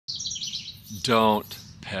Don't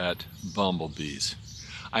pet bumblebees.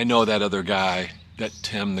 I know that other guy, that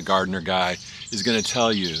Tim, the gardener guy, is going to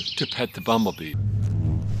tell you to pet the bumblebee.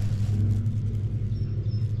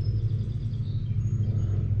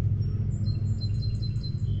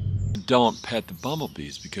 Don't pet the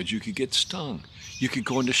bumblebees because you could get stung. You could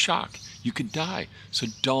go into shock. You could die. So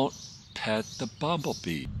don't pet the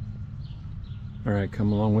bumblebee. All right,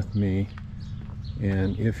 come along with me.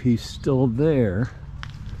 And if he's still there,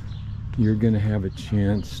 you're going to have a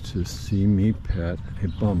chance to see me pet a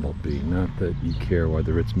bumblebee. Not that you care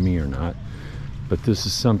whether it's me or not, but this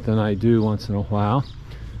is something I do once in a while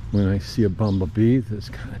when I see a bumblebee that's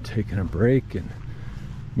kind of taking a break, and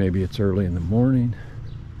maybe it's early in the morning.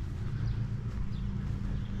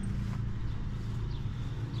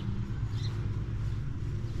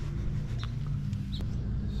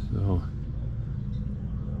 So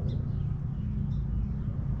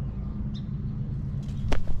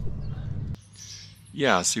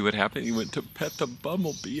Yeah, see what happened? He went to pet the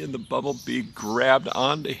bumblebee and the bumblebee grabbed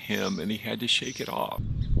onto him and he had to shake it off.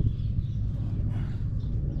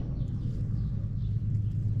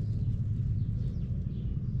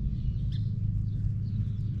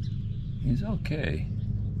 he's okay.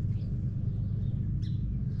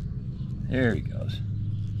 There he goes.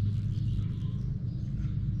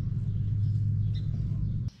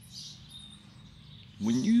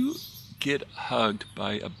 When you get hugged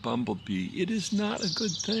by a bumblebee, it is not a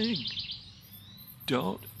good thing.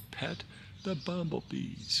 Don't pet the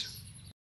bumblebees.